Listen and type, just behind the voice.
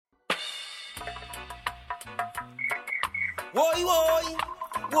Woy, woy,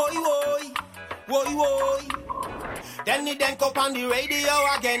 woy, woy, woy, woy. Then the dank up on the radio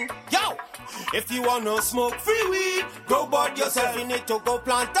again. Yo! If you want no smoke free weed, grow bud yourself. You need to go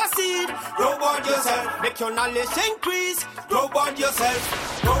plant a seed. Grow bud yourself. Make your knowledge increase. Grow bud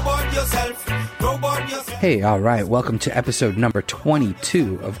yourself. Grow bud yourself. Grow bud yourself. Hey, all right. Welcome to episode number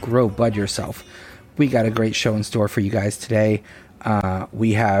 22 of Grow Bud Yourself. We got a great show in store for you guys today.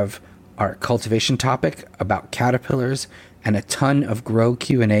 We have our cultivation topic about caterpillars and a ton of grow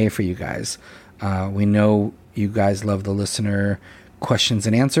Q&A for you guys. We know you guys love the listener questions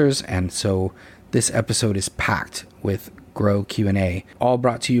and answers, and so this episode is packed with grow Q&A, all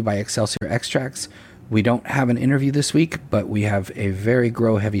brought to you by Excelsior Extracts. We don't have an interview this week, but we have a very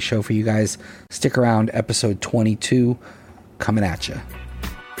grow heavy show for you guys. Stick around, episode 22 coming at you.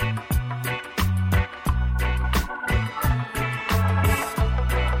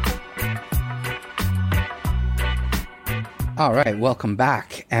 All right, welcome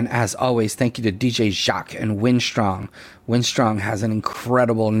back. And as always, thank you to DJ Jacques and Winstrong. Winstrong has an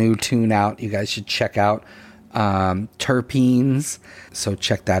incredible new tune out. You guys should check out Terpenes. So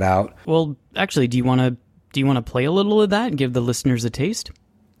check that out. Well, actually, do you want to play a little of that and give the listeners a taste?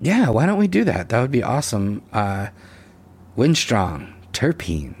 Yeah, why don't we do that? That would be awesome. Winstrong,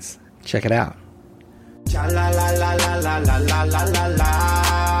 Terpenes. Check it out. Cha la la la la la la la la la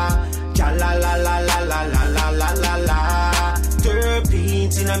la. Cha la la la la la la la la la la.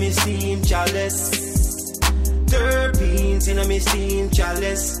 Terpenes in a me steam chalice. Terpenes in a me steam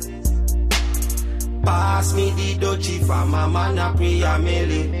chalice. Pass me the dochi for my mana priya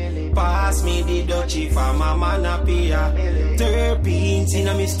mele. Pass me the dochi for my mana priya. Terpenes in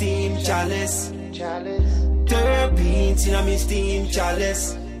a me steam chalice. Terpenes in a me steam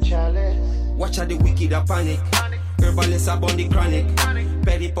chalice. Watch out the wicked a panic. Herbalist upon the chronic.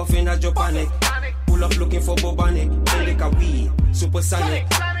 Petty puffin a Japanic. Pull up looking for Bobanic. Indica weed, supersonic.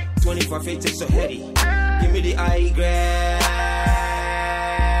 24 feet is so heady. Give me the high grade.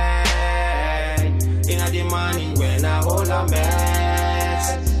 In the morning when I hold a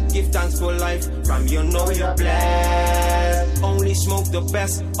mess. Give thanks for life from you know you're blessed. Only smoke the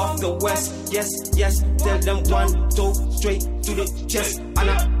best of the West. Yes, yes. Tell them 1, 2, straight to the chest. And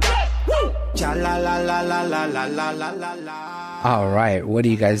I cha la la la la la la la la la la. All right, what do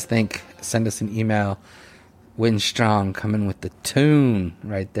you guys think? Send us an email. Winstrong coming with the tune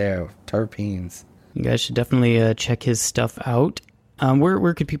right there. Terpenes. You guys should definitely check his stuff out.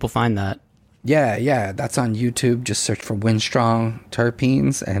 Where could people find that? Yeah, that's on YouTube. Just search for Winstrong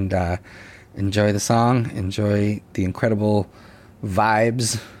Terpenes and enjoy the song. Enjoy the incredible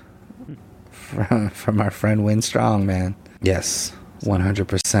vibes from our friend Winstrong, man. Yes,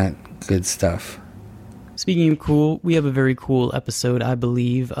 100% good stuff. Speaking of cool, we have a very cool episode, I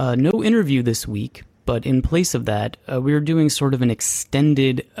believe. No interview this week, but in place of that, we're doing sort of an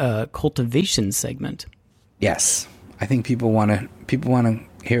extended cultivation segment. Yes, I think people want to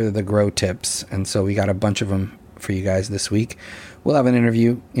hear the grow tips, and so we got a bunch of them for you guys this week. We'll have an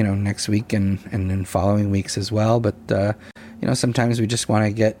interview, next week and in following weeks as well. But sometimes we just want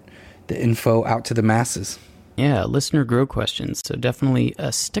to get the info out to the masses. Yeah, listener grow questions. So definitely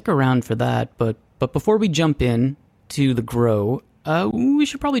stick around for that. But before we jump in to the grow, we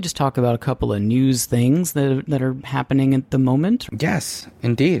should probably just talk about a couple of news things that are happening at the moment. Yes,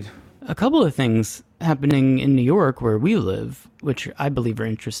 indeed. A couple of things happening in New York where we live, which I believe are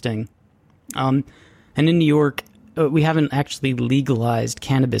interesting. And in New York, we haven't actually legalized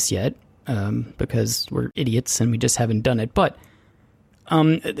cannabis yet because we're idiots and we just haven't done it. But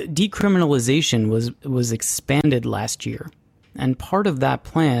decriminalization was expanded last year, and part of that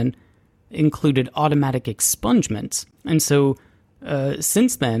plan included automatic expungements. And so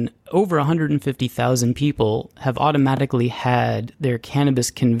since then, over 150,000 people have automatically had their cannabis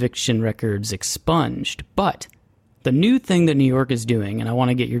conviction records expunged. But the new thing that New York is doing, and I want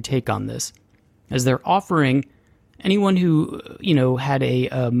to get your take on this, is they're offering anyone who, had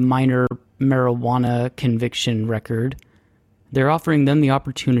a minor marijuana conviction record, they're offering them the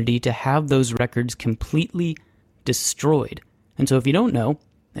opportunity to have those records completely destroyed. And so if you don't know,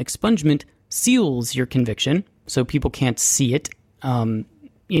 expungement seals your conviction, so people can't see it.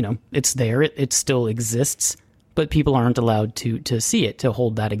 It's there, it still exists, but people aren't allowed to see it, to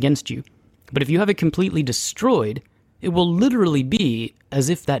hold that against you. But if you have it completely destroyed, it will literally be as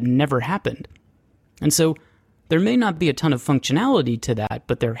if that never happened. And so there may not be a ton of functionality to that,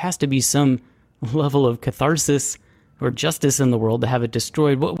 but there has to be some level of catharsis or justice in the world to have it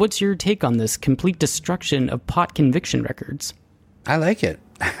destroyed. What's your take on this complete destruction of pot conviction records? I like it.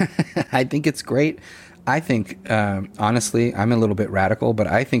 I think it's great. I think, honestly, I'm a little bit radical, but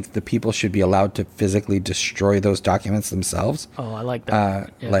I think the people should be allowed to physically destroy those documents themselves. Oh, I like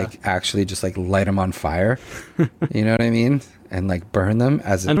that. Like actually just like light them on fire. You know what I mean? And like burn them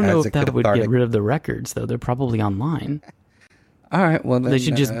as I don't know as if that would get rid of the records, though. They're probably online. All right, well, then, they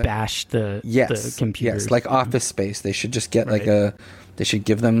should just bash the computers. Yes, like Office Space. They should just get they should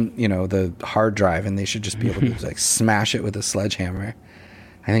give them, the hard drive, and they should just be able to like smash it with a sledgehammer.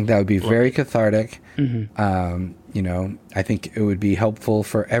 I think that would be very cathartic. Mm-hmm. I think it would be helpful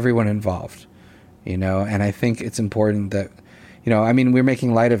for everyone involved, and I think it's important that, we're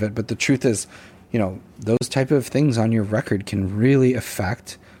making light of it, but the truth is, those type of things on your record can really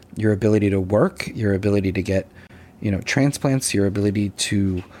affect your ability to work, your ability to get, transplants, your ability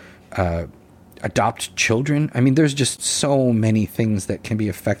to adopt children. I mean, there's just so many things that can be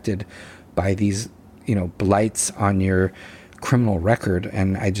affected by these, blights on your criminal record.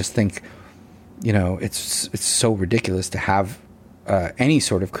 And I just think, it's so ridiculous to have any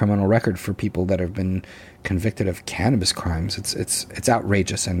sort of criminal record for people that have been convicted of cannabis crimes. It's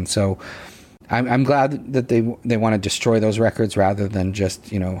outrageous. And so I'm glad that they want to destroy those records rather than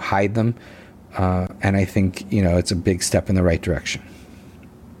just, hide them. And I think, it's a big step in the right direction.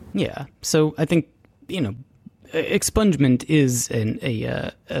 Yeah. So I think, expungement is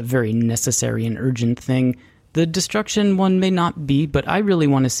a very necessary and urgent thing. The destruction one may not be, but I really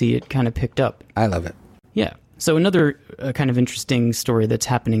want to see it kind of picked up. I love it. Yeah. So another kind of interesting story that's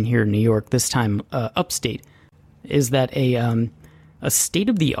happening here in New York, this time upstate, is that a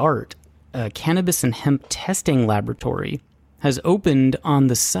state-of-the-art cannabis and hemp testing laboratory has opened on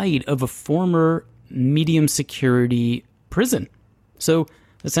the site of a former medium security prison. So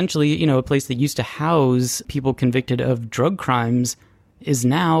essentially, a place that used to house people convicted of drug crimes is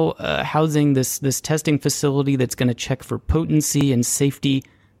now housing this testing facility that's going to check for potency and safety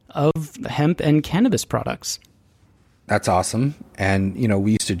of hemp and cannabis products. That's awesome. And,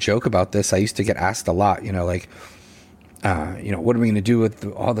 we used to joke about this. I used to get asked a lot, what are we going to do with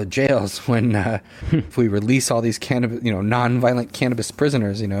all the jails when if we release all these cannabis, non-violent cannabis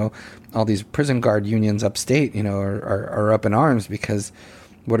prisoners, all these prison guard unions upstate, are up in arms because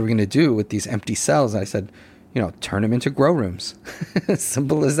what are we going to do with these empty cells? And I said, turn them into grow rooms.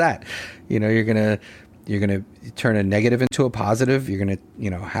 Simple as that. You're going to turn a negative into a positive. You're going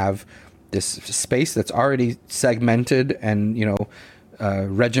to, have this space that's already segmented and,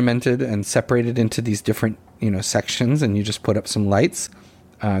 regimented and separated into these different, sections. And you just put up some lights,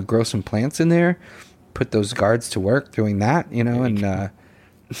 grow some plants in there, put those guards to work doing that, and,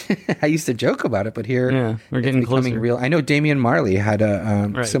 I used to joke about it, but here we're getting becoming closer. real. I know Damian Marley had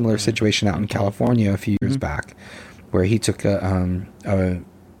a similar situation out in California a few years back, where he took an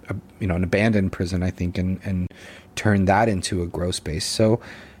abandoned prison, I think, and turned that into a grow space. So,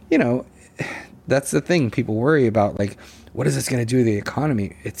 that's the thing people worry about. Like, what is this going to do to the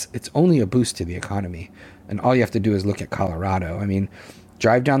economy? It's only a boost to the economy, and all you have to do is look at Colorado. I mean,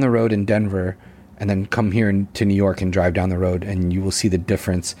 drive down the road in Denver, and then come here to New York and drive down the road, and you will see the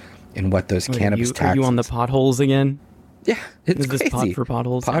difference in what those cannabis taxes. Are you on the potholes again? Yeah, it's is crazy. This pod for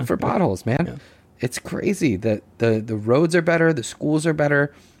potholes? Pod for potholes, man. Yeah. It's crazy. The roads are better, the schools are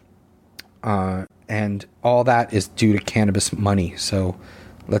better, and all that is due to cannabis money. So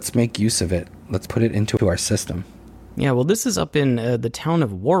let's make use of it. Let's put it into our system. Yeah, well, this is up in the town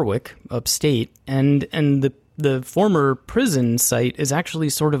of Warwick, upstate, and the former prison site is actually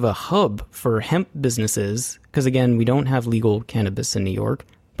sort of a hub for hemp businesses, because again, we don't have legal cannabis in New York,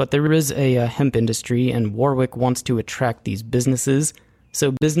 but there is a hemp industry, and Warwick wants to attract these businesses.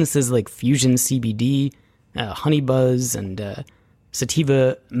 So businesses like Fusion CBD, Honeybuzz, and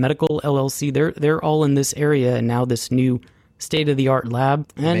Sativa Medical LLC, they're all in this area, and now this new state-of-the-art lab.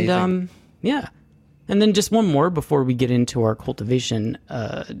 And yeah. And then just one more before we get into our cultivation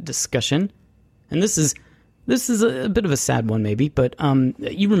discussion. And this is a bit of a sad one, maybe, but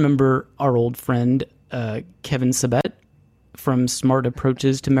you remember our old friend Kevin Sabet from Smart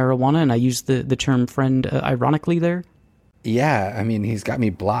Approaches to Marijuana, and I used the term friend ironically there. Yeah, I mean, he's got me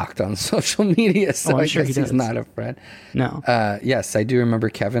blocked on social media, so I guess he's not a friend. No. Yes, I do remember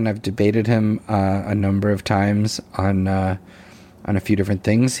Kevin. I've debated him a number of times on a few different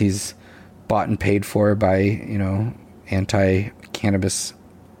things. He's bought and paid for by, anti-cannabis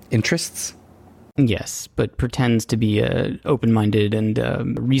interests. Yes, but pretends to be a open-minded and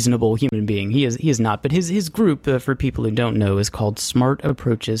reasonable human being. He is not. But his group, for people who don't know, is called Smart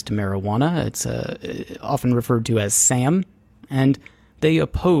Approaches to Marijuana. It's often referred to as SAM, and they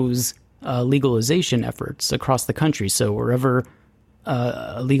oppose legalization efforts across the country. So wherever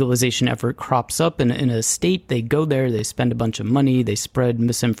a legalization effort crops up in a state, they go there, they spend a bunch of money, they spread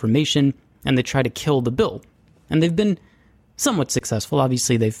misinformation, and they try to kill the bill. And they've been somewhat successful.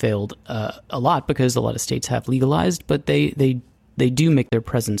 Obviously, they failed a lot because a lot of states have legalized, but they do make their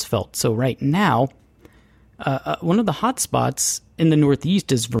presence felt. So right now, one of the hot spots in the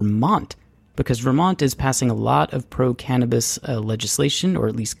Northeast is Vermont, because Vermont is passing a lot of pro-cannabis legislation, or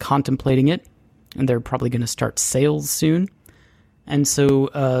at least contemplating it, and they're probably going to start sales soon. And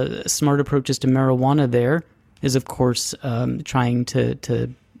so smart approaches to marijuana there is, of course, trying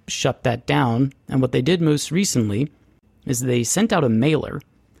to shut that down. And what they did most recently is they sent out a mailer.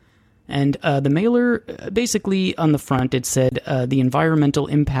 And the mailer, basically on the front, it said the environmental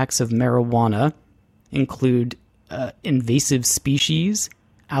impacts of marijuana include invasive species,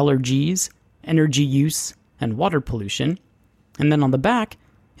 allergies, energy use, and water pollution. And then on the back,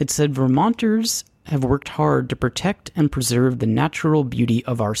 it said Vermonters have worked hard to protect and preserve the natural beauty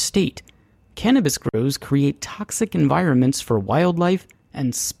of our state. Cannabis grows create toxic environments for wildlife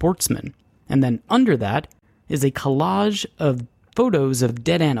and sportsmen. And then under that is a collage of photos of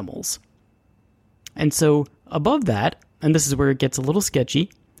dead animals. And so above that, and this is where it gets a little sketchy,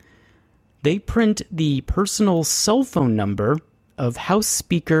 they print the personal cell phone number of House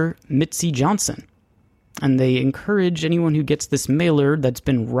Speaker Mitzi Johnson. And they encourage anyone who gets this mailer that's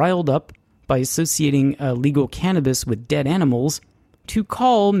been riled up by associating legal cannabis with dead animals to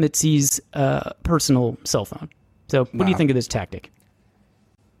call Mitzi's personal cell phone. So what do you think of this tactic?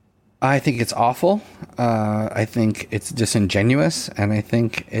 I think it's awful. I think it's disingenuous, and I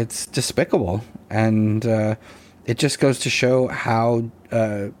think it's despicable. And it just goes to show how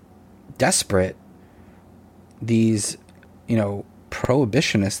desperate these,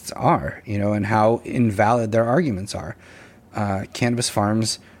 prohibitionists are, and how invalid their arguments are. Cannabis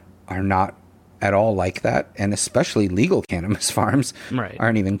farms are not at all like that, and especially legal cannabis farms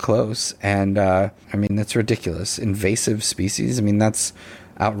aren't even close. And that's ridiculous. Invasive species, that's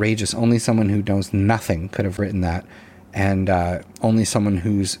outrageous. Only someone who knows nothing could have written that, and only someone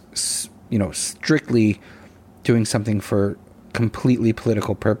who's strictly doing something for completely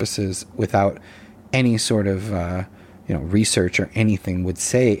political purposes without any sort of research or anything would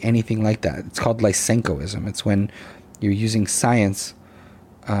say anything like that. It's called Lysenkoism. It's when you're using science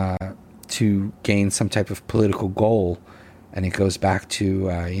to gain some type of political goal, and it goes back to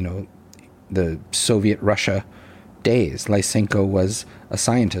the Soviet Russia days. Lysenko was a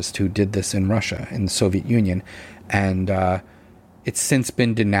scientist who did this in Russia, in the Soviet Union, and it's since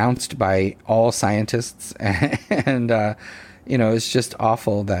been denounced by all scientists, and it's just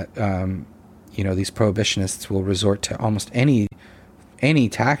awful that these prohibitionists will resort to almost any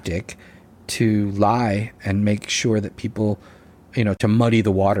tactic to lie and make sure that people, to muddy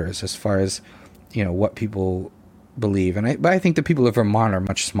the waters as far as what people believe. But I think the people of Vermont are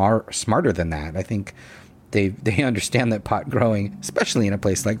much smarter than that. I think they understand that pot growing, especially in a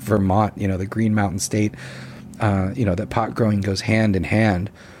place like Vermont, the Green Mountain State, that pot growing goes hand in hand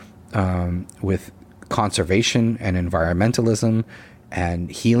with conservation and environmentalism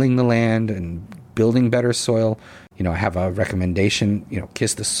and healing the land and building better soil. I have a recommendation,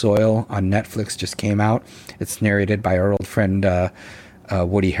 Kiss the Soil on Netflix just came out. It's narrated by our old friend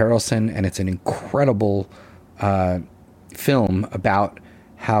Woody Harrelson, and it's an incredible film about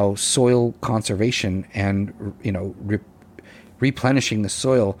how soil conservation and replenishing the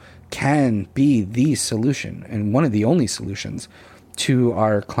soil can be the solution, and one of the only solutions to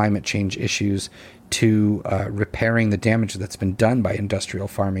our climate change issues, to repairing the damage that's been done by industrial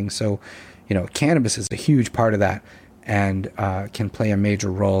farming. So, cannabis is a huge part of that, and can play a major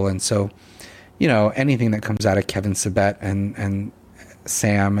role. And so, anything that comes out of Kevin Sabet and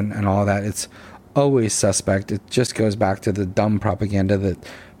Sam and all that, it's always suspect. It just goes back to the dumb propaganda that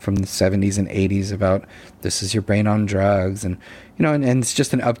from the 70s and 80s about this is your brain on drugs, and and it's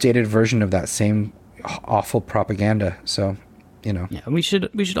just an updated version of that same awful propaganda. So, Yeah, we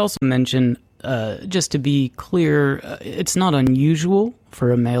should also mention, just to be clear, it's not unusual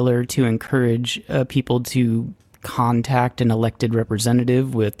for a mailer to encourage people to contact an elected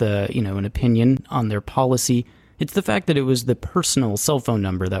representative with an opinion on their policy. It's the fact that it was the personal cell phone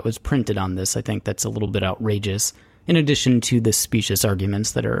number that was printed on this, I think, that's a little bit outrageous, in addition to the specious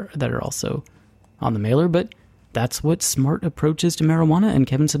arguments that are also on the mailer. But that's what smart approaches to marijuana and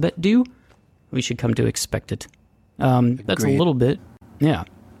Kevin Sabet do. We should come to expect it. That's a little bit,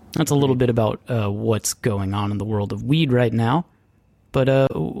 that's a little bit about what's going on in the world of weed right now. But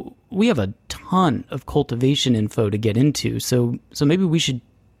we have a ton of cultivation info to get into, so maybe we should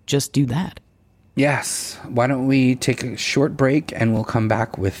just do that. Yes. Why don't we take a short break, and we'll come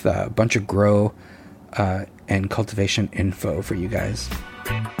back with a bunch of grow and cultivation info for you guys.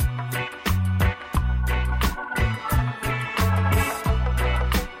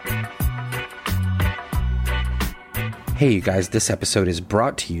 Hey, you guys, this episode is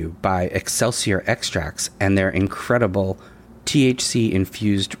brought to you by Excelsior Extracts and their incredible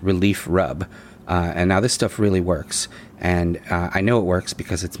THC-infused relief rub. And now this stuff really works. And I know it works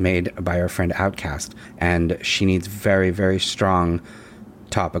because it's made by our friend Outcast, and she needs very, very strong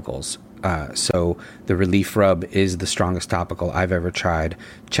topicals. So the relief rub is the strongest topical I've ever tried.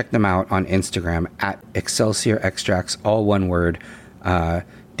 Check them out on Instagram at Excelsior Extracts, all one word.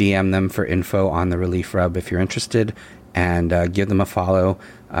 DM them for info on the relief rub if you're interested, and give them a follow.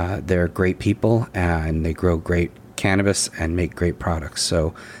 They're great people, and they grow great cannabis and make great products.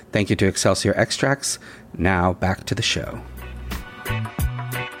 So thank you to Excelsior Extracts. Now back to the show.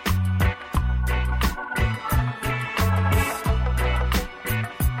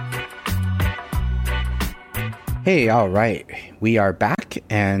 Hey, all right. We are back,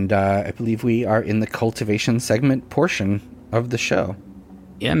 and I believe we are in the cultivation segment portion of the show.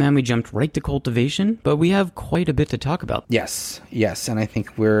 Yeah, man, we jumped right to cultivation, but we have quite a bit to talk about. Yes, and I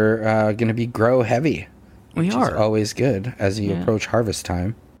think we're going to be grow heavy. Which is always good as you approach harvest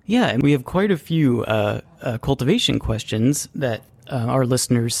time. Yeah, and we have quite a few cultivation questions that our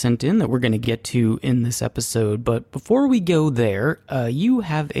listeners sent in that we're going to get to in this episode. But before we go there, you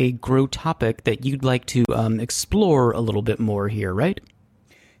have a grow topic that you'd like to explore a little bit more here, right?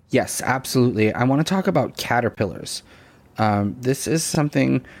 Yes, absolutely. I want to talk about caterpillars. This is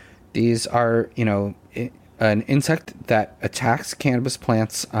something, these are, an insect that attacks cannabis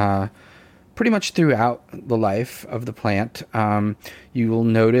plants pretty much throughout the life of the plant. You will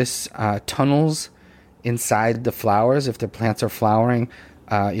notice tunnels inside the flowers if the plants are flowering.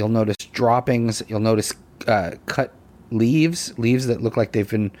 You'll notice droppings. You'll notice cut leaves that look like they've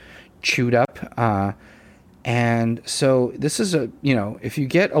been chewed up. And so this is if you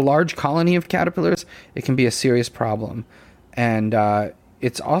get a large colony of caterpillars, it can be a serious problem. And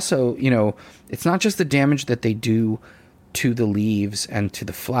it's also, it's not just the damage that they do to the leaves and to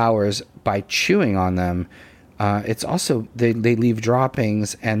the flowers by chewing on them. It's also, they leave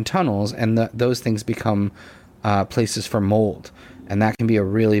droppings and tunnels, and those things become places for mold. And that can be a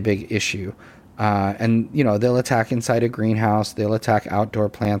really big issue. And they'll attack inside a greenhouse. They'll attack outdoor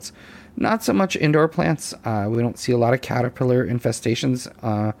plants. Not so much indoor plants. We don't see a lot of caterpillar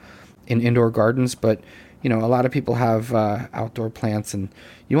infestations in indoor gardens, but a lot of people have outdoor plants, and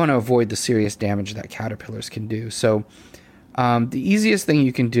you want to avoid the serious damage that caterpillars can do. So the easiest thing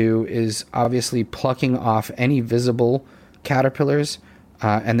you can do is obviously plucking off any visible caterpillars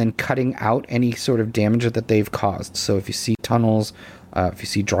and then cutting out any sort of damage that they've caused. So if you see tunnels, if you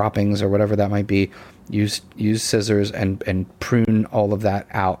see droppings or whatever that might be, use scissors and prune all of that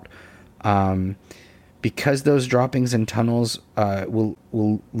out. Because those droppings and tunnels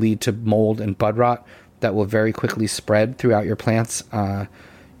will lead to mold and bud rot that will very quickly spread throughout your plants.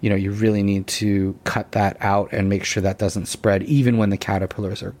 You really need to cut that out and make sure that doesn't spread even when the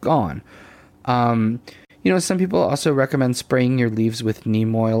caterpillars are gone. Some people also recommend spraying your leaves with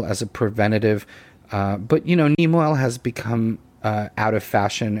neem oil as a preventative, but neem oil has become out of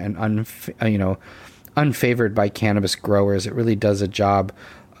fashion and unfavored by cannabis growers. It really does a job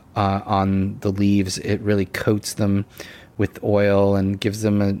on the leaves. It really coats them with oil and gives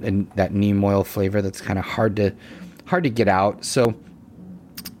them that neem oil flavor that's kind of hard to get out. So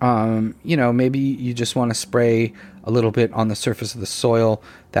maybe you just want to spray a little bit on the surface of the soil.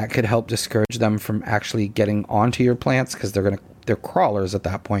 That could help discourage them from actually getting onto your plants, because they're crawlers at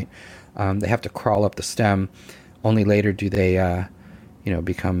that point. They have to crawl up the stem. Only later do they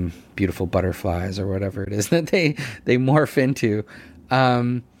become beautiful butterflies or whatever it is that they morph into.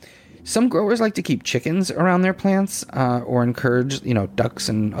 Some growers like to keep chickens around their plants, or encourage, ducks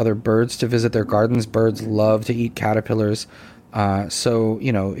and other birds to visit their gardens. Birds love to eat caterpillars. So,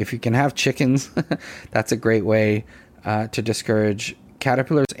 if you can have chickens, that's a great way to discourage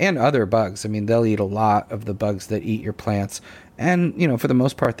caterpillars and other bugs. I mean, they'll eat a lot of the bugs that eat your plants. And, for the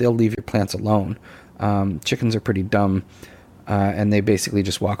most part, they'll leave your plants alone. Chickens are pretty dumb. And they basically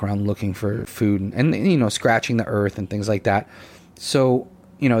just walk around looking for food and scratching the earth and things like that. So,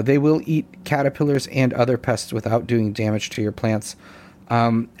 they will eat caterpillars and other pests without doing damage to your plants.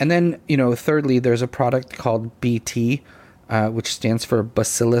 And then, thirdly, there's a product called BT, which stands for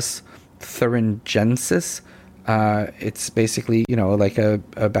Bacillus thuringiensis. It's basically, like a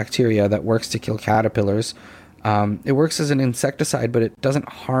bacteria that works to kill caterpillars. It works as an insecticide, but it doesn't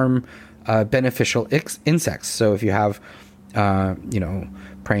harm beneficial insects. So if you have,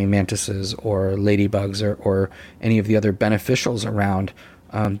 praying mantises or ladybugs or any of the other beneficials around,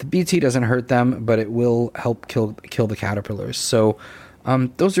 the BT doesn't hurt them, but it will help kill the caterpillars. So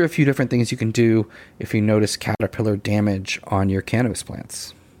those are a few different things you can do if you notice caterpillar damage on your cannabis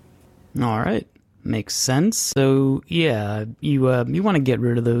plants. All right. Makes sense. So yeah, you want to get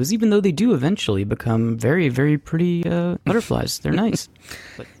rid of those, even though they do eventually become very, very pretty butterflies. They're nice.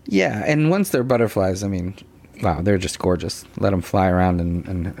 But Yeah, and once they're butterflies, I mean, wow, they're just gorgeous. Let them fly around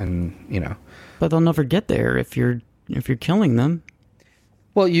and you know. but they'll never get there if you're killing them.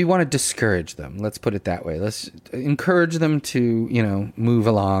 Well, you want to discourage them. Let's put it that way. Let's encourage them to, you know, move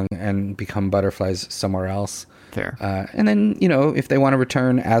along and become butterflies somewhere else. Fair. And then, you know, if they want to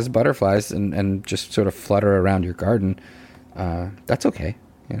return as butterflies and just sort of flutter around your garden, that's okay.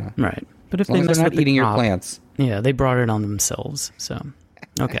 You know, Right. But if as long they as mess they're with not the eating your crop, plants. Yeah, they brought it on themselves. So,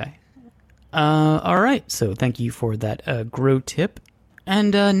 okay. All right. So thank you for that grow tip.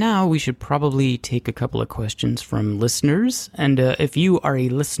 And now we should probably take a couple of questions from listeners. And if you are a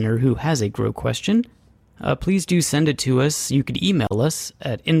listener who has a grow question, please do send it to us. You could email us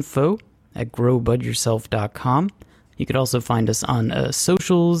at info@growbudyourself.com. You could also find us on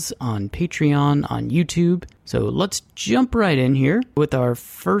socials, on Patreon, on YouTube. So let's jump right in here with our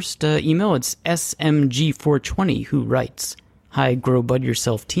first email. It's SMG420 who writes, "Hi, Grow Bud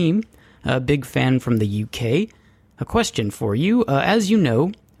Yourself team. A big fan from the UK. A question for you. As you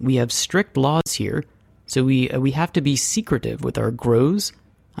know, we have strict laws here, so we have to be secretive with our grows.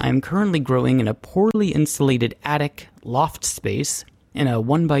 I am currently growing in a poorly insulated attic loft space in a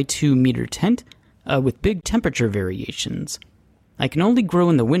 1x2 meter tent with big temperature variations. I can only grow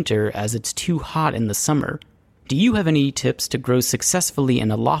in the winter as it's too hot in the summer. Do you have any tips to grow successfully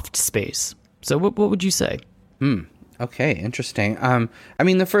in a loft space?" So what would you say? Okay, interesting. I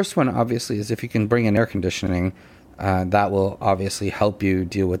mean, the first one obviously is if you can bring in air conditioning, that will obviously help you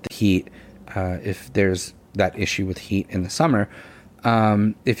deal with the heat if there's that issue with heat in the summer.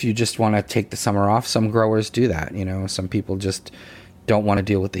 If you just want to take the summer off, some growers do that. You know, some people just don't want to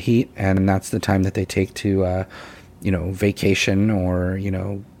deal with the heat, and that's the time that they take to, you know, vacation or, you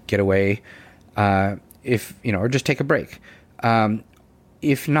know, get away, if, you know, or just take a break.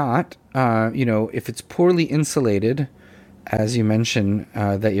 If not, you know, if it's poorly insulated, as you mentioned,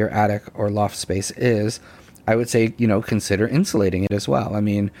 that your attic or loft space is, I would say, you know, consider insulating it as well. I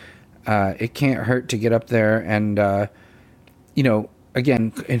mean, it can't hurt to get up there and, you know,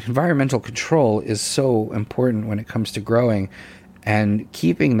 again, environmental control is so important when it comes to growing, and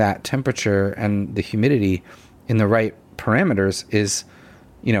keeping that temperature and the humidity in the right parameters is,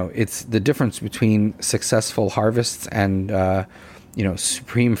 you know, it's the difference between successful harvests and, you know,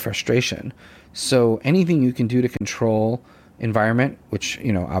 supreme frustration. So anything you can do to control environment, which,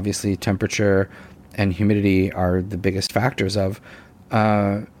 you know, obviously temperature and humidity are the biggest factors of,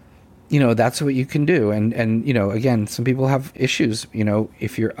 you know, that's what you can do. And, you know, again, some people have issues, you know,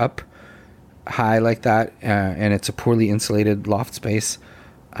 if you're up high like that, and it's a poorly insulated loft space,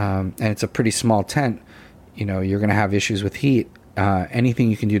 and it's a pretty small tent, you know, you're going to have issues with heat. Anything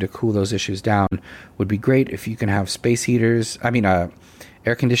you can do to cool those issues down would be great. If you can have space heaters,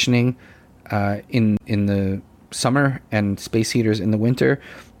 air conditioning, in the summer and space heaters in the winter,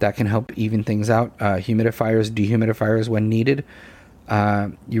 that can help even things out. Humidifiers, dehumidifiers when needed.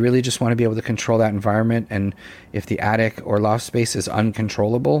 You really just want to be able to control that environment, and if the attic or loft space is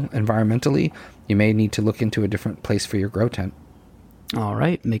uncontrollable environmentally, you may need to look into a different place for your grow tent. All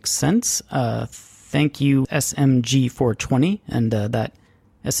right, makes sense. Thank you, SMG420, and that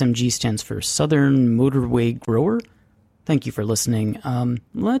SMG stands for Southern Motorway Grower. Thank you for listening.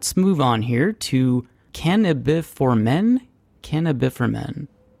 Let's move on here to Cannabiformen. Cannabiformen.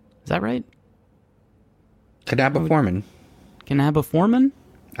 Is that right? Cannabiformen. Cannabiformen?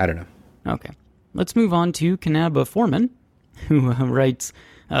 I don't know. Okay. Let's move on to Cannabiformen, who writes,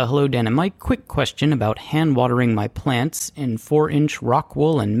 "Hello, Dan and Mike. Quick question about hand watering my plants in 4-inch rock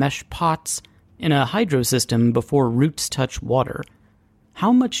wool and mesh pots in a hydro system before roots touch water.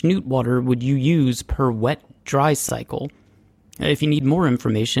 How much newt water would you use per wet-dry cycle? If you need more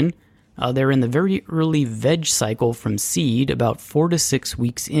information, they're in the very early veg cycle from seed, about 4 to 6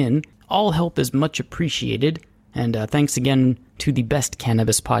 weeks in. All help is much appreciated. And thanks again to the best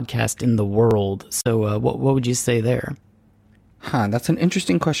cannabis podcast in the world." So what would you say there? That's an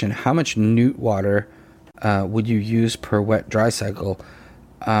interesting question. How much newt water would you use per wet-dry cycle?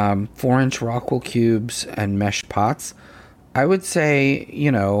 4-inch rockwool cubes and mesh pots. I would say,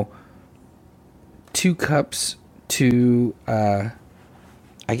 you know, 2 cups to, I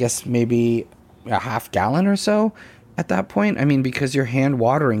guess maybe a half gallon or so at that point. I mean, because you're hand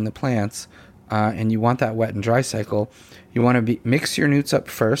watering the plants, and you want that wet and dry cycle, you want to mix your newts up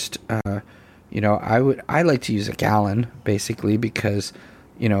first. You know, I like to use a gallon basically, because,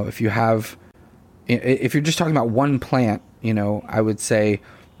 you know, if you're just talking about one plant, you know, I would say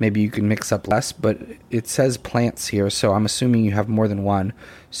maybe you can mix up less, but it says plants here, so I'm assuming you have more than one.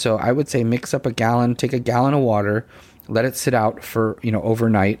 So I would say mix up a gallon, take a gallon of water, let it sit out for,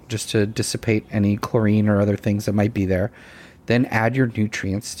 overnight just to dissipate any chlorine or other things that might be there. Then add your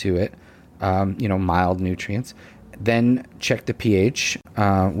nutrients to it, mild nutrients. Then check the pH,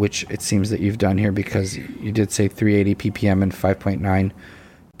 which it seems that you've done here because you did say 380 ppm and 5.9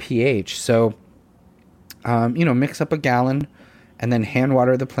 pH. So, mix up a gallon and then hand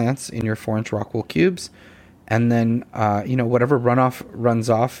water the plants in your 4-inch Rockwool cubes. And then, whatever runoff runs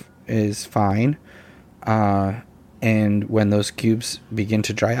off is fine. And when those cubes begin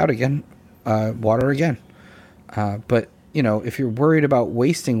to dry out again, water again. But, if you're worried about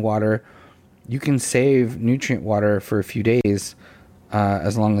wasting water, you can save nutrient water for a few days,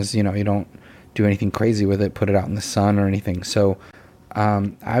 as long as, you don't do anything crazy with it, put it out in the sun or anything. So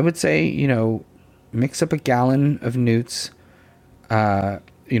I would say, mix up a gallon of newts,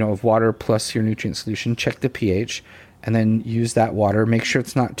 of water plus your nutrient solution, check the pH, and then use that water. Make sure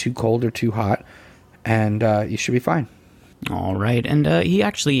it's not too cold or too hot, and you should be fine. All right. And he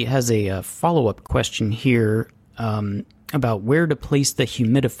actually has a follow-up question here about where to place the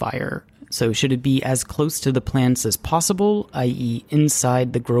humidifier. So should it be as close to the plants as possible, i.e.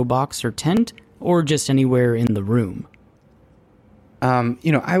 inside the grow box or tent, or just anywhere in the room?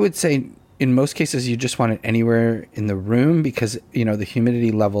 I would say in most cases you just want it anywhere in the room because, the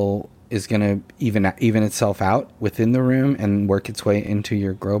humidity level is going to even itself out within the room and work its way into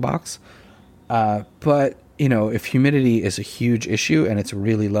your grow box. But, if humidity is a huge issue and it's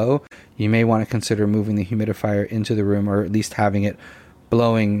really low, you may want to consider moving the humidifier into the room or at least having it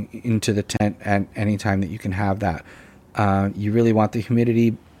blowing into the tent at any time that you can have that. You really want the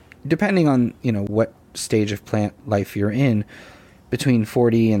humidity, depending on, what stage of plant life you're in, between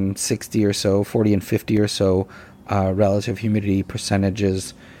 40 and 60 or so, 40 and 50 or so relative humidity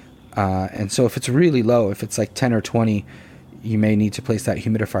percentages. And so if it's really low, if it's like 10 or 20, you may need to place that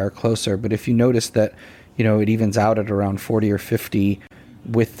humidifier closer. But if you notice that, it evens out at around 40 or 50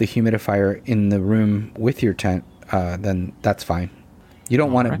 with the humidifier in the room with your tent, then that's fine. You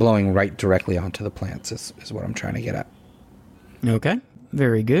don't want it blowing right directly onto the plants is what I'm trying to get at. Okay.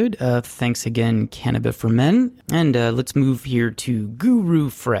 Very good. Thanks again, Cannabis for Men. And let's move here to Guru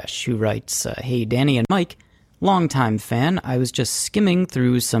Fresh, who writes, Hey, Danny and Mike, longtime fan. I was just skimming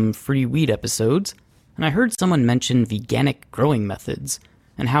through some free weed episodes, and I heard someone mention veganic growing methods,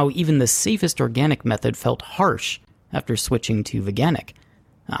 and how even the safest organic method felt harsh after switching to veganic.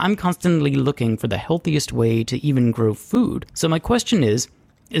 I'm constantly looking for the healthiest way to even grow food. So my question is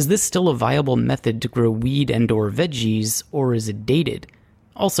this still a viable method to grow weed and or veggies, or is it dated?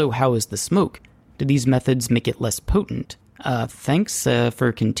 Also, how is the smoke? Do these methods make it less potent? Thanks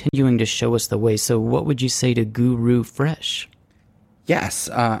for continuing to show us the way. So what would you say to Guru Fresh? Yes,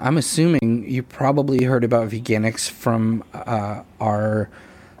 I'm assuming you probably heard about veganics from our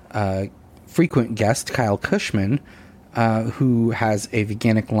frequent guest, Kyle Cushman, who has a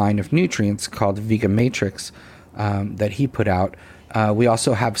veganic line of nutrients called Vegamatrix that he put out. We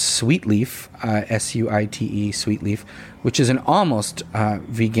also have Sweetleaf, Suite, Sweetleaf, which is an almost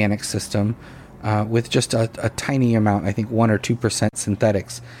veganic system with just a tiny amount, I think 1 or 2%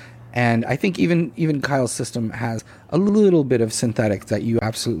 synthetics. And I think even Kyle's system has a little bit of synthetics that you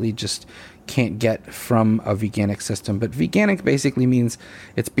absolutely just can't get from a veganic system. But veganic basically means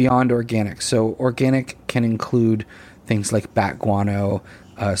it's beyond organic. So organic can include things like bat guano,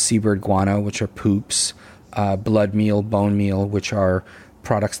 seabird guano, which are poops, blood meal, bone meal, which are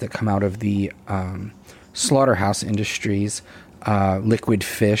products that come out of the slaughterhouse industries, liquid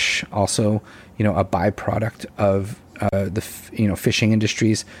fish, also, a byproduct of the fishing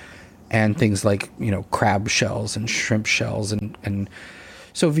industries, and things like, crab shells and shrimp shells. And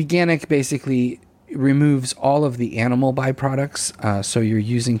so veganic basically removes all of the animal byproducts. So you're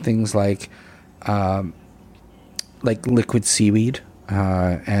using things like liquid seaweed.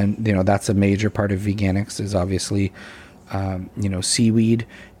 And, that's a major part of veganics is obviously, seaweed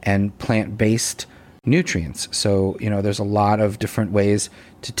and plant-based nutrients. So, there's a lot of different ways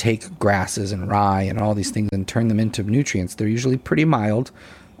to take grasses and rye and all these things and turn them into nutrients. They're usually pretty mild,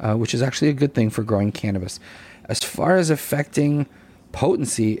 which is actually a good thing for growing cannabis. As far as affecting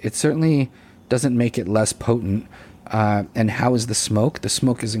potency, it certainly doesn't make it less potent. And how is the smoke? The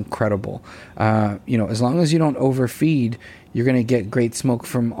smoke is incredible. As long as you don't overfeed, you're going to get great smoke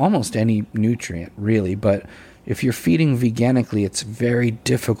from almost any nutrient, really. But if you're feeding veganically, it's very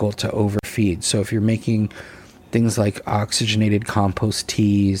difficult to overfeed. So if you're making things like oxygenated compost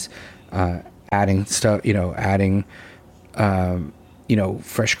teas, adding stuff,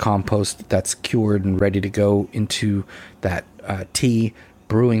 fresh compost that's cured and ready to go into that tea,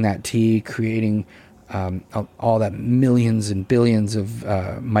 brewing that tea, creating all that millions and billions of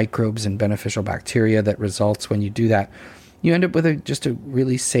microbes and beneficial bacteria that results when you do that. You end up with just a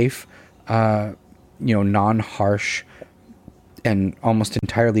really safe, non-harsh and almost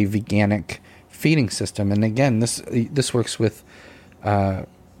entirely veganic feeding system. And again, this works with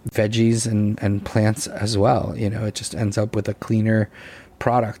veggies and plants as well. It just ends up with a cleaner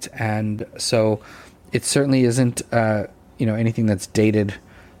product. And so it certainly isn't anything that's dated,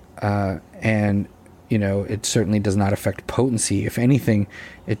 and it certainly does not affect potency. If anything,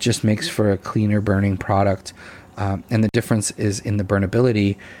 it just makes for a cleaner burning product. And the difference is in the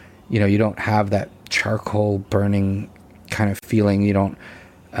burnability. You don't have that charcoal burning kind of feeling. You don't.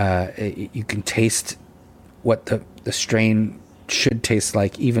 You can taste what the strain should taste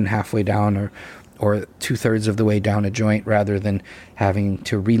like, even halfway down or 2/3 of the way down a joint, rather than having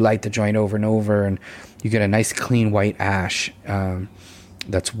to relight the joint over and over. And you get a nice clean white ash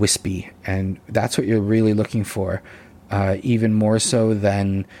that's wispy, and that's what you're really looking for, even more so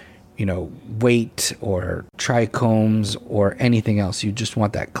than weight or trichomes or anything else. You just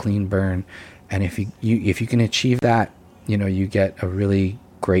want that clean burn, and if you can achieve that, you get a really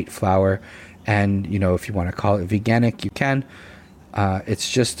great flower. And if you want to call it veganic, you can.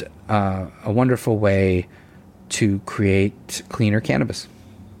 It's just a wonderful way to create cleaner cannabis.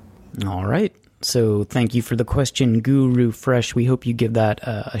 All right. So thank you for the question, Guru Fresh. We hope you give that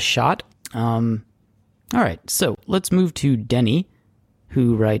a shot. All right. So let's move to Denny,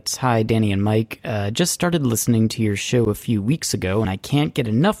 who writes, "Hi, Danny and Mike. Just started listening to your show a few weeks ago, and I can't get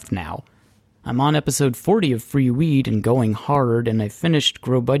enough now. I'm on episode 40 of Free Weed and going hard, and I finished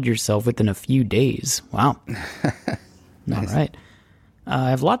Grow Bud Yourself within a few days." Wow. Nice. All right.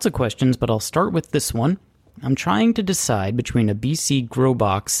 I have lots of questions, but I'll start with this one. I'm trying to decide between a BC grow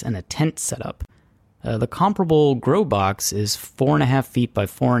box and a tent setup. The comparable grow box is 4.5 feet by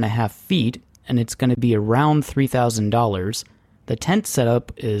 4.5 feet, and it's going to be around $3,000. The tent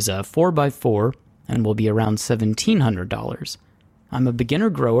setup is 4x4 and will be around $1,700. I'm a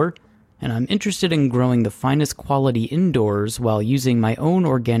beginner grower, and I'm interested in growing the finest quality indoors while using my own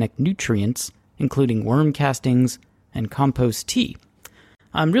organic nutrients, including worm castings and compost tea.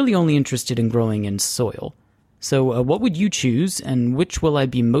 I'm really only interested in growing in soil. So what would you choose, and which will I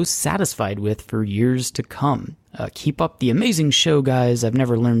be most satisfied with for years to come? Keep up the amazing show, guys. I've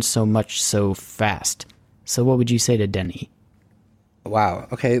never learned so much so fast. So what would you say to Denny? Wow.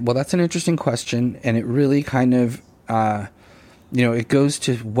 Okay. Well, that's an interesting question, and it really kind of, it goes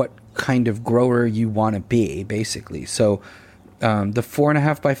to what kind of grower you want to be, basically. So the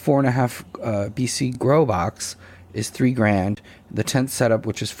 4.5 by 4.5 BC grow box is $3,000. The tent setup,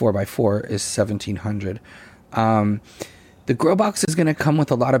 which is 4x4, is $1,700. The grow box is going to come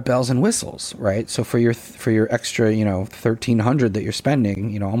with a lot of bells and whistles, right? So for your extra, $1,300 that you're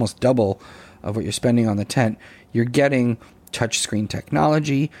spending, almost double of what you're spending on the tent, you're getting touchscreen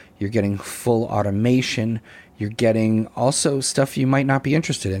technology, you're getting full automation, you're getting also stuff you might not be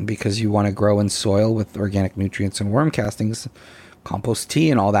interested in because you want to grow in soil with organic nutrients and worm castings, compost tea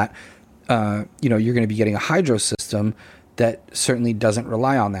and all that. You're going to be getting a hydro system that certainly doesn't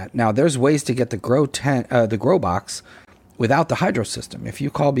rely on that. Now, there's ways to get the grow box without the hydro system. If you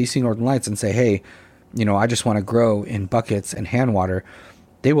call BC Northern Lights and say, hey, I just want to grow in buckets and hand water,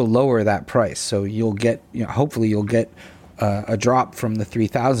 they will lower that price. So you'll get, hopefully you'll get a drop from the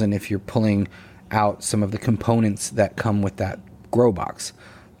 $3,000 if you're pulling out some of the components that come with that grow box.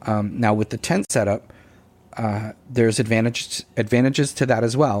 Now, with the tent setup, there's advantages to that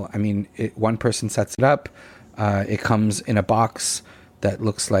as well. I mean, one person sets it up. It comes in a box that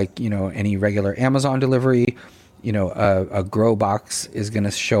looks like, any regular Amazon delivery. A grow box is going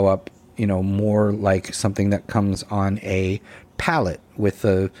to show up, more like something that comes on a pallet with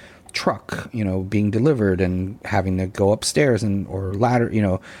a truck, being delivered and having to go upstairs or ladder,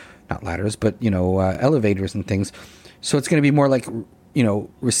 not ladders, but, elevators and things. So it's going to be more like,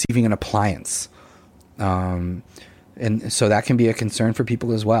 receiving an appliance. And so that can be a concern for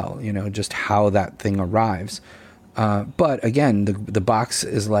people as well, just how that thing arrives. But again, the box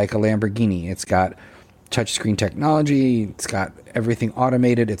is like a Lamborghini. It's got touchscreen technology. It's got everything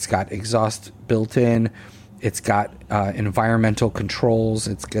automated. It's got exhaust built in. It's got environmental controls.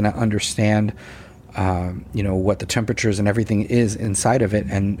 It's going to understand, what the temperatures and everything is inside of it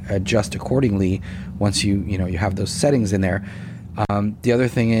and adjust accordingly once you have those settings in there. The other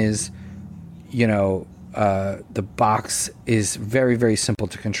thing is, the box is very, very simple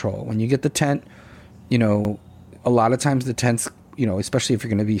to control. When you get the tent, a lot of times the tents, especially if you're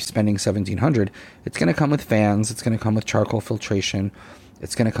going to be spending $1,700, it's going to come with fans. It's going to come with charcoal filtration.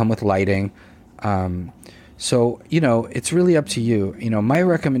 It's going to come with lighting. So, it's really up to you. My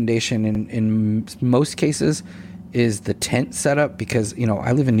recommendation in most cases is the tent setup because,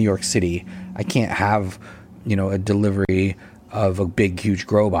 I live in New York City. I can't have, a delivery of a big, huge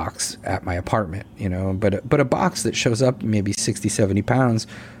grow box at my apartment, but a box that shows up maybe 60, 70 pounds,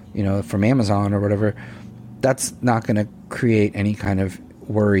 from Amazon or whatever, that's not going to create any kind of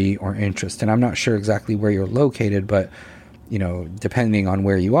worry or interest. And I'm not sure exactly where you're located, but, depending on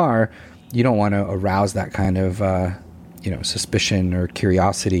where you are, you don't want to arouse that kind of, suspicion or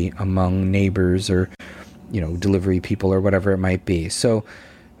curiosity among neighbors or, delivery people or whatever it might be. So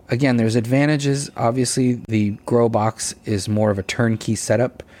again, there's advantages. Obviously, the grow box is more of a turnkey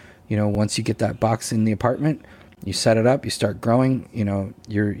setup. Once you get that box in the apartment, you set it up, you start growing,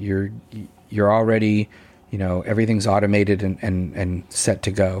 you're already, everything's automated and set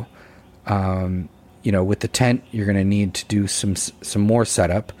to go. With the tent, you're going to need to do some more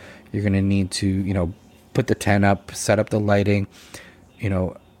setup. You're going to need to, put the tent up, set up the lighting,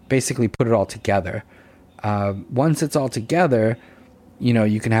 basically put it all together. Once it's all together,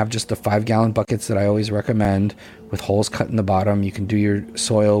 you can have just the 5-gallon buckets that I always recommend with holes cut in the bottom. You can do your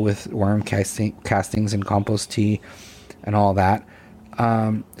soil with worm castings and compost tea and all that.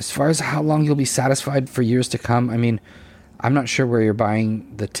 As far as how long you'll be satisfied for years to come, I mean, I'm not sure where you're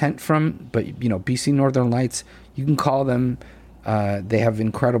buying the tent from, but, BC Northern Lights, you can call them. They have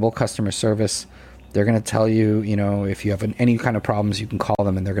incredible customer service. They're going to tell you, if you have any kind of problems, you can call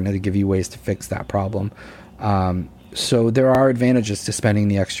them and they're going to give you ways to fix that problem. So there are advantages to spending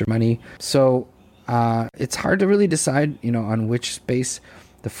the extra money. So it's hard to really decide, on which space.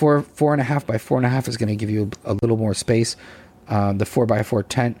 The 4.5 by 4.5 is going to give you a little more space. The 4x4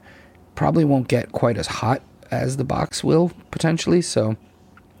 tent probably won't get quite as hot as the box will potentially. So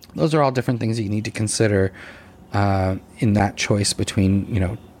those are all different things you need to consider in that choice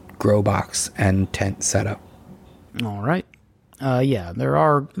between, grow box and tent setup. All right. Yeah, there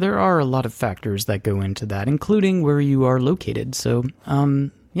are a lot of factors that go into that, including where you are located. So,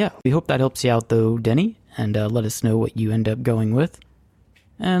 yeah, we hope that helps you out, though, Denny, and let us know what you end up going with.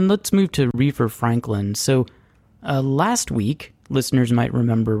 And let's move to Reefer Franklin. So, last week, listeners might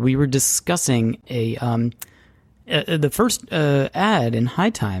remember, we were discussing the first ad in High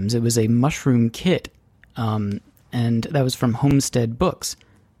Times. It was a mushroom kit, and that was from Homestead Books.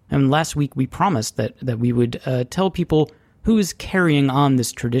 And last week, we promised that we would tell people who is carrying on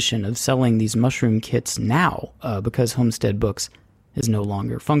this tradition of selling these mushroom kits now, because Homestead Books is no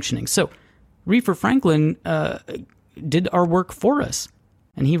longer functioning. So, Reefer Franklin did our work for us.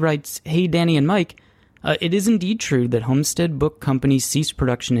 And he writes, "Hey, Danny and Mike, it is indeed true that Homestead Book Company ceased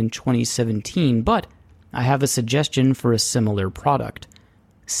production in 2017, but I have a suggestion for a similar product.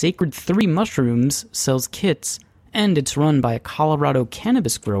 Sacred 3 Mushrooms sells kits, and it's run by a Colorado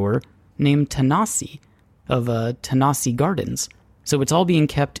cannabis grower named Tanasi of Tanasi Gardens. So it's all being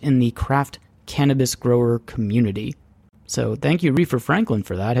kept in the craft cannabis grower community." So thank you, Reefer Franklin,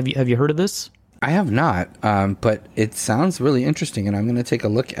 for that. Have you heard of this? I have not, but it sounds really interesting, and I'm going to take a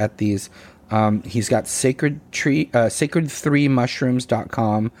look at these. He's got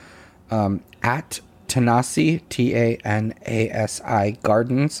sacred3mushrooms.com, at Tanasi, Tanasi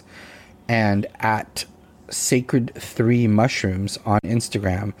Gardens, and at Sacred 3 Mushrooms on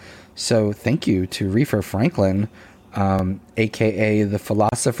Instagram. So thank you to Reefer Franklin, aka the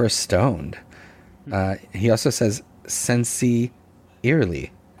Philosopher Stoned. He also says Sensi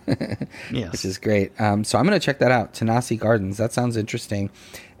Early, yes, which is great. So I'm going to check that out. Tanasi Gardens. That sounds interesting.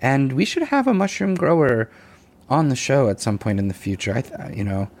 And we should have a mushroom grower on the show at some point in the future.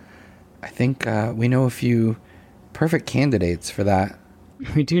 I think we know a few perfect candidates for that.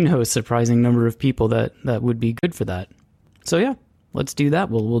 We do know a surprising number of people that would be good for that. So yeah, let's do that.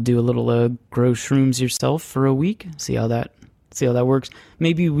 We'll do a little grow shrooms yourself for a week. See how that works.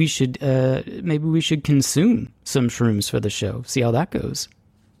 Maybe we should consume some shrooms for the show. See how that goes.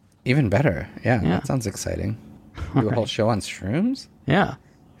 Even better. Yeah. That sounds exciting. Do a whole show on shrooms? Yeah.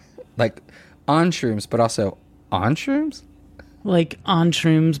 Like on shrooms, but also on shrooms? Like on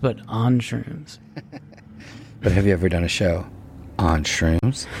shrooms, but on shrooms. But have you ever done a show on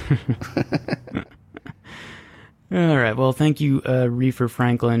shrooms? All right. Well, thank you, Reefer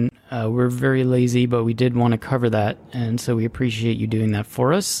Franklin. We're very lazy, but we did want to cover that, and so we appreciate you doing that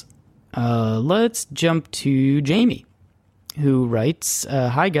for us. Let's jump to Jamie, who writes,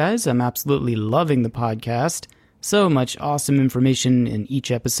 "Hi, guys. I'm absolutely loving the podcast. So much awesome information in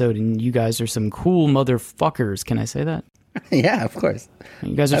each episode, and you guys are some cool motherfuckers." Can I say that? Yeah, of course.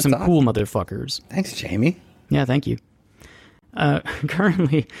 You guys are some cool motherfuckers. Thanks, Jamie. Yeah, thank you.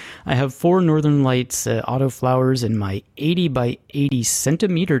 Currently, I have 4 Northern Lights autoflowers in my 80 by 80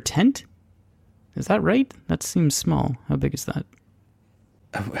 centimeter tent. Is that right? That seems small. How big is that?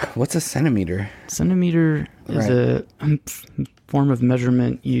 What's a centimeter? Centimeter is a form of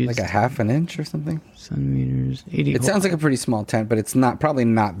measurement used. Like a half an inch or something? Centimeters, 80. It sounds like a pretty small tent, but it's probably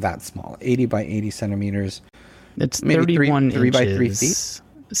not that small. 80 by 80 centimeters. It's maybe 31 3 by 3 inches.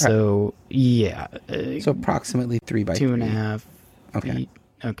 feet. So, yeah. So approximately 3 by 3. 2.5 Okay. feet.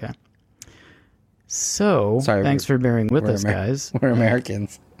 Okay. So, Sorry, thanks for bearing with us, guys. We're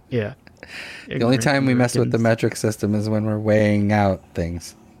Americans. Yeah. The only time we mess with the metric system is when we're weighing out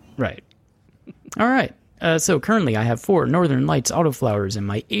things. Right. All right. So currently I have 4 Northern Lights autoflowers in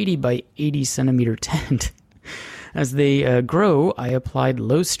my 80 by 80 centimeter tent. As they grow, I applied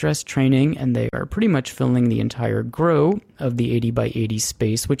low-stress training, and they are pretty much filling the entire grow of the 80 by 80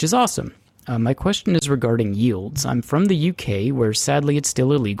 space, which is awesome. My question is regarding yields. I'm from the UK, where sadly it's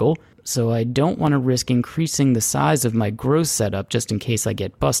still illegal, so I don't want to risk increasing the size of my grow setup just in case I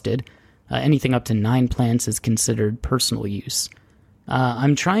get busted. Anything up to 9 plants is considered personal use.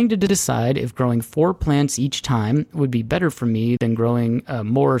 I'm trying to decide if growing 4 plants each time would be better for me than growing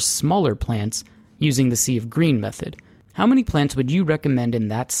more smaller plants using the Sea of Green method. How many plants would you recommend in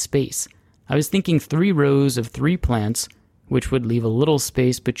that space? I was thinking 3 rows of 3 plants, which would leave a little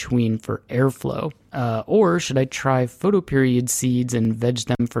space between for airflow. Or should I try photoperiod seeds and veg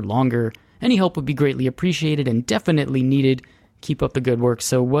them for longer? Any help would be greatly appreciated and definitely needed. Keep up the good work.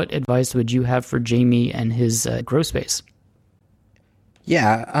 So what advice would you have for Jamie and his grow space?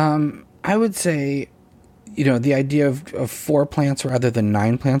 Yeah, I would say, the idea of 4 plants rather than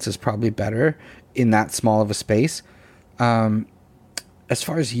 9 plants is probably better in that small of a space. As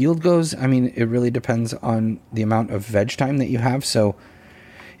far as yield goes, I mean, it really depends on the amount of veg time that you have. So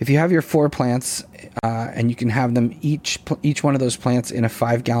if you have your 4 plants and you can have them each one of those plants in a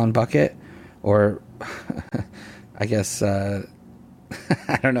 5-gallon bucket, or I guess I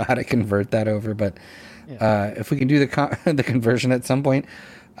don't know how to convert that over, but if we can do the conversion at some point,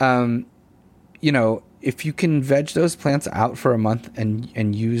 if you can veg those plants out for a month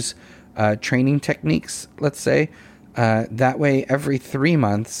and use training techniques, let's say, that way every 3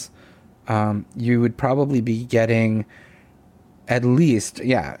 months you would probably be getting at least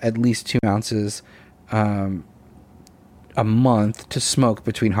 2 ounces a month to smoke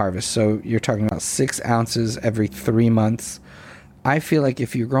between harvests. So you're talking about 6 ounces every 3 months. I feel like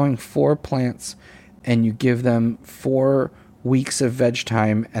if you're growing 4 plants and you give them 4 weeks of veg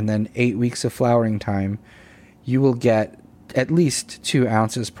time and then 8 weeks of flowering time, you will get at least 2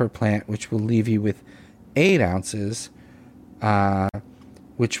 ounces per plant, which will leave you with 8 ounces,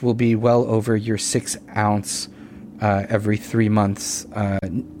 which will be well over your 6 ounce every 3 months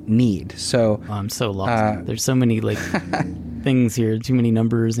need. So I'm so lost. There's so many things here, too many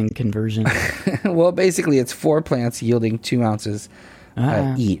numbers and conversion. Well, basically it's 4 plants yielding 2 ounces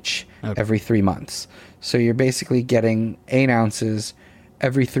each every 3 months. So you're basically getting 8 ounces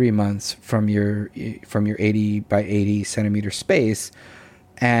every 3 months from your 80 by 80 centimeter space,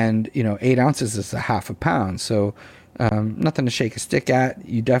 and 8 ounces is a half a pound. So nothing to shake a stick at.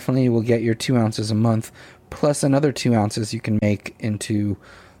 You definitely will get your 2 ounces a month, plus another 2 ounces you can make into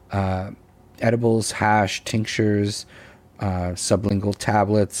edibles, hash, tinctures, sublingual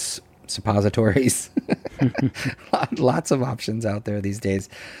tablets, suppositories. Lots of options out there these days.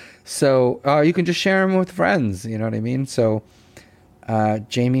 So you can just share them with friends. You know what I mean? So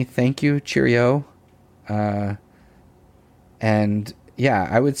Jamie, thank you. Cheerio. And yeah,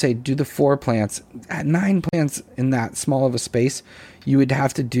 I would say do the 4 plants. At 9 plants in that small of a space, you would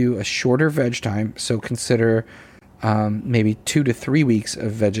have to do a shorter veg time. So consider maybe 2 to 3 weeks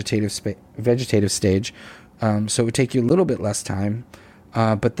of vegetative stage. So it would take you a little bit less time.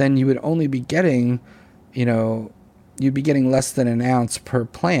 But then you would only be getting, you'd be getting less than an ounce per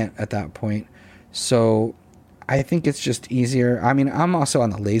plant at that point. So I think it's just easier. I mean, I'm also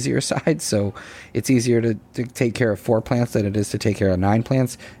on the lazier side, so it's easier to take care of 4 plants than it is to take care of 9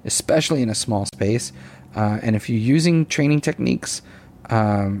 plants, especially in a small space. And if you're using training techniques,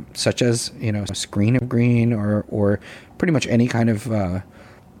 such as, a screen of green or pretty much any kind of,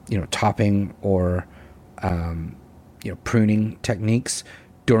 topping or, pruning techniques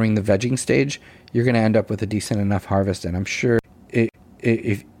during the vegging stage, you're going to end up with a decent enough harvest. And I'm sure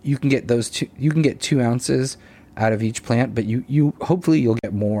if you can get you can get 2 ounces out of each plant, but you hopefully you'll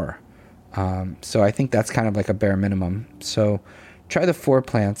get more. So I think that's kind of like a bare minimum. So try the 4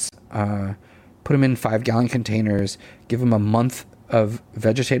 plants, put them in 5-gallon containers, give them a month of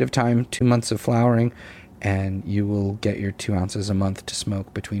vegetative time, 2 months of flowering, and you will get your 2 ounces a month to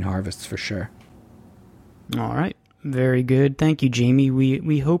smoke between harvests for sure. All right. Very good. Thank you, Jamie.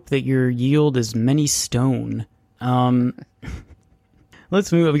 We hope that your yield is many stone.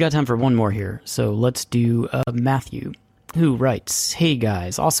 Let's move. We got time for one more here. So let's do Matthew, who writes, "Hey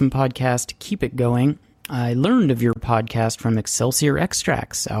guys, awesome podcast. Keep it going. I learned of your podcast from Excelsior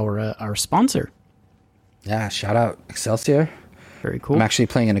Extracts, our sponsor." Yeah, shout out Excelsior. Very cool. I'm actually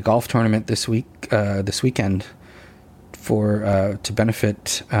playing in a golf tournament this weekend to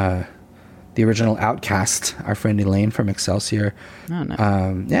benefit the original Outcast, our friend Elaine from Excelsior. Oh,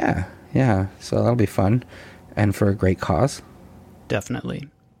 nice. Yeah. So that'll be fun, and for a great cause. Definitely.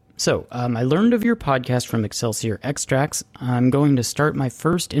 So, I learned of your podcast from Excelsior Extracts. I'm going to start my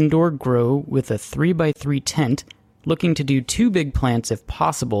first indoor grow with a 3x3 tent, looking to do 2 big plants if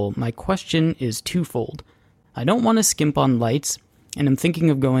possible. My question is twofold. I don't want to skimp on lights, and I'm thinking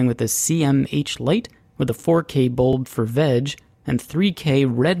of going with a CMH light with a 4K bulb for veg and 3K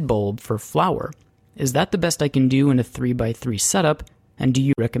red bulb for flower. Is that the best I can do in a 3x3 setup, and do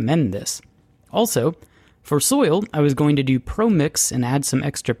you recommend this? Also, for soil, I was going to do Pro Mix and add some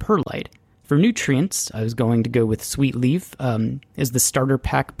extra perlite. For nutrients, I was going to go with Sweet Leaf. Is the starter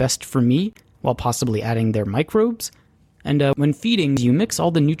pack best for me, while possibly adding their microbes? And when feeding, you mix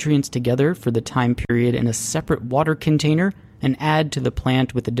all the nutrients together for the time period in a separate water container and add to the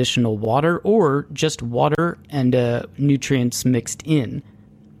plant with additional water, or just water and nutrients mixed in.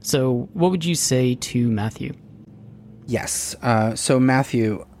 So what would you say to Matthew? Yes. So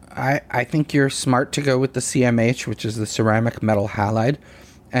Matthew, I think you're smart to go with the CMH, which is the ceramic metal halide,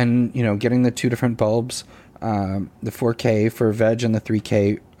 and getting the 2 different bulbs, the 4K for veg and the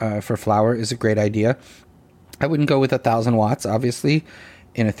 3K for flower is a great idea. I wouldn't go with 1,000 watts, obviously,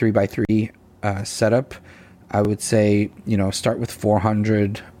 in a 3x3 setup. I would say, start with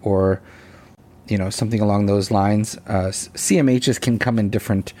 400 or, something along those lines. CMHs can come in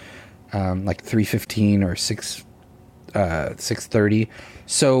different, like 315 or 630.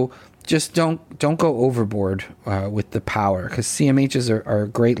 So just don't go overboard with the power, because CMHs are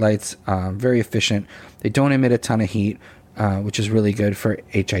great lights, very efficient. They don't emit a ton of heat, which is really good for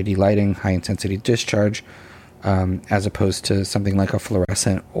HID lighting, high intensity discharge, as opposed to something like a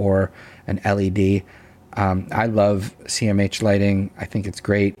fluorescent or an LED. I love CMH lighting. I think it's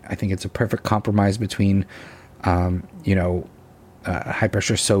great. I think it's a perfect compromise between, high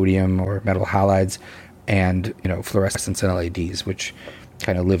pressure sodium or metal halides and, fluorescents and LEDs, which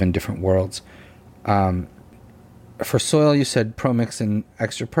kind of live in different worlds. For soil, you said Pro Mix and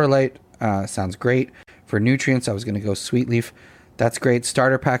extra perlite. Sounds great. For nutrients, I was going to go Sweet Leaf. That's great.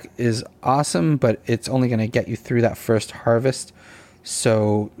 Starter pack is awesome, but it's only going to get you through that first harvest.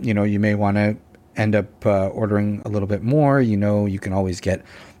 So, you may want to end up ordering a little bit more. You can always get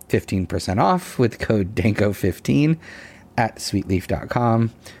 15% off with code DANKO15 at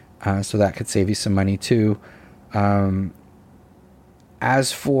sweetleaf.com. So that could save you some money too.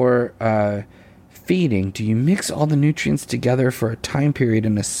 As for feeding, do you mix all the nutrients together for a time period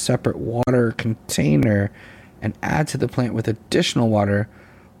in a separate water container and add to the plant with additional water,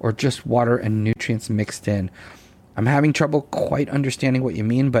 or just water and nutrients mixed in? I'm having trouble quite understanding what you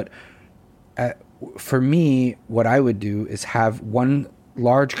mean, but for me, what I would do is have one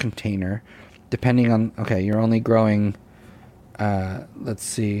large container, depending on, you're only growing, let's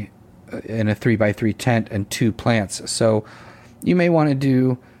see, in a 3x3 tent and 2 plants. So you may want to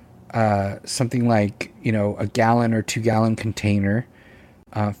do something like, a gallon or 2 gallon container,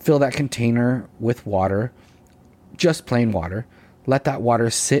 fill that container with water, just plain water. Let that water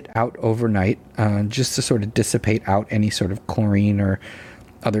sit out overnight, just to sort of dissipate out any sort of chlorine or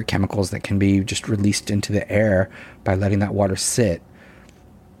other chemicals that can be just released into the air by letting that water sit.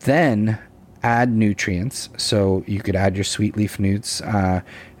 Then add nutrients. So you could add your Sweet Leaf newts.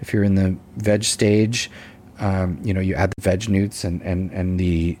 If you're in the veg stage, you add the veg newts and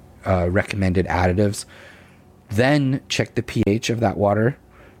the recommended additives. Then check the pH of that water.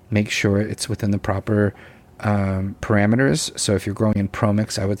 Make sure it's within the proper parameters. So if you're growing in Pro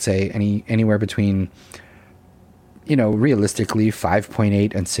Mix, I would say anywhere between, realistically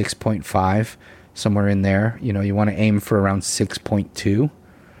 5.8 and 6.5, somewhere in there. You want to aim for around 6.2.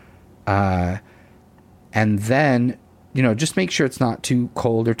 And then, just make sure it's not too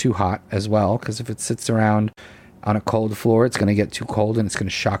cold or too hot as well, because if it sits around on a cold floor, it's going to get too cold and it's going to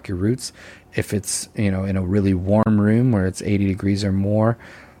shock your roots. If it's, in a really warm room where it's 80 degrees or more,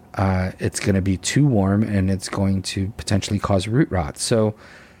 it's going to be too warm and it's going to potentially cause root rot. So,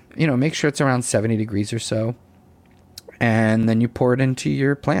 make sure it's around 70 degrees or so. And then you pour it into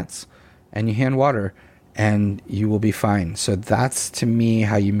your plants and you hand water and you will be fine. So that's, to me,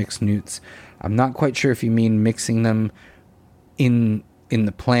 how you mix newts. I'm not quite sure if you mean mixing them in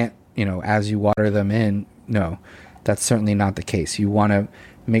the plant, as you water them in. No, that's certainly not the case. You want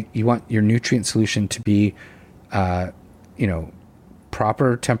your nutrient solution to be,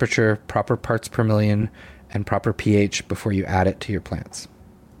 proper temperature, proper parts per million, and proper pH before you add it to your plants.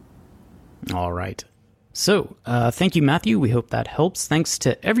 All right. So, thank you, Matthew. We hope that helps. Thanks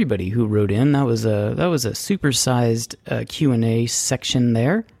to everybody who wrote in. That was a supersized Q&A section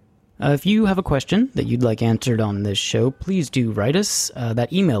there. If you have a question that you'd like answered on this show, please do write us.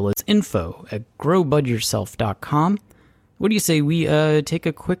 That email is info@growbudyourself.com. What do you say we take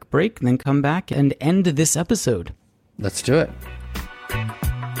a quick break and then come back and end this episode? Let's do it.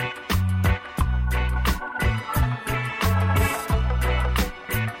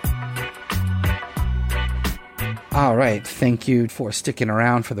 All right. Thank you for sticking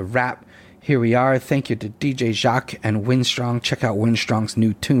around for the wrap. Here we are. Thank you to DJ Jacques and Winstrong. Check out Winstrong's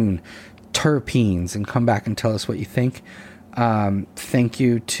new tune, Terpenes, and come back and tell us what you think. Thank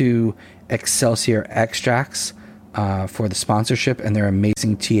you to Excelsior Extracts for the sponsorship and their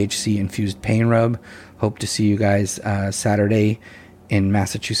amazing THC-infused pain rub. Hope to see you guys Saturday in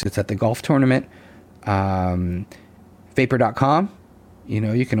Massachusetts at the golf tournament. Vapor.com.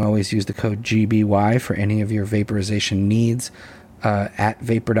 You can always use the code GBY for any of your vaporization needs at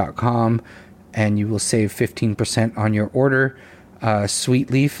Vapor.com, and you will save 15% on your order. Sweet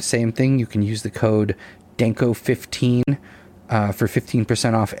Leaf, same thing. You can use the code DENKO15 for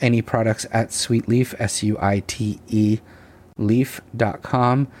 15% off any products at Sweet Leaf, SUITE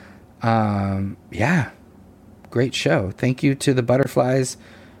leaf.com. Yeah, great show. Thank you to the butterflies.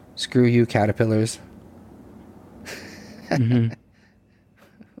 Screw you, caterpillars. Mm-hmm.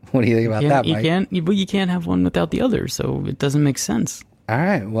 What do you think about that, Mike? You can't have one without the other, so it doesn't make sense. All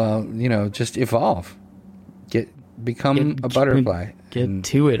right. Well, just evolve. Become a butterfly. Get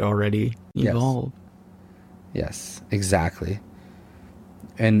to it already. Evolve. Yes, exactly.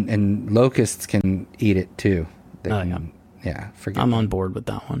 And locusts can eat it too. Forget I'm on board with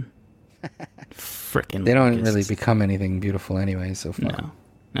that one. Frickin' They don't locusts. really become anything beautiful anyway so far. No.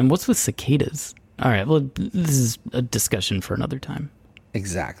 And what's with cicadas? All right, well, this is a discussion for another time.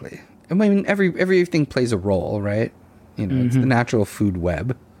 Exactly. I mean, everything plays a role, right? It's the natural food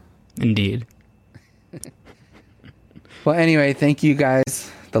web. Indeed. Well, anyway, thank you guys,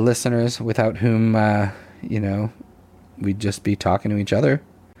 the listeners, without whom, we'd just be talking to each other.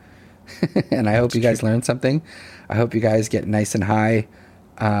 And I hope you guys learned something. I hope you guys get nice and high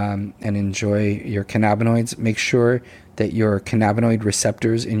and enjoy your cannabinoids. Make sure that your cannabinoid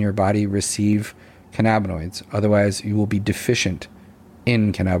receptors in your body receive cannabinoids. Otherwise, you will be deficient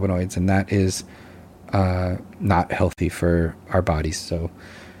in cannabinoids, and that is not healthy for our bodies. So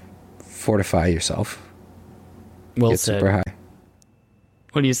fortify yourself. Well Get said. super high.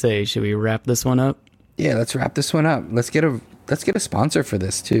 What do you say? Should we wrap this one up? Yeah, let's wrap this one up. Let's get a sponsor for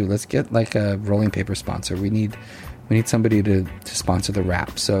this too. Let's get like a rolling paper sponsor. We need somebody to sponsor the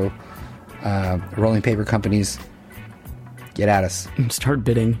wrap. So rolling paper companies, get at us. Start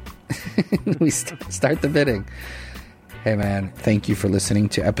bidding. We start the bidding. Hey man, thank you for listening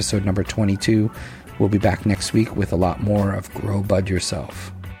to episode number 22. We'll be back next week with a lot more of Grow Bud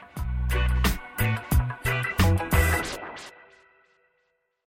Yourself.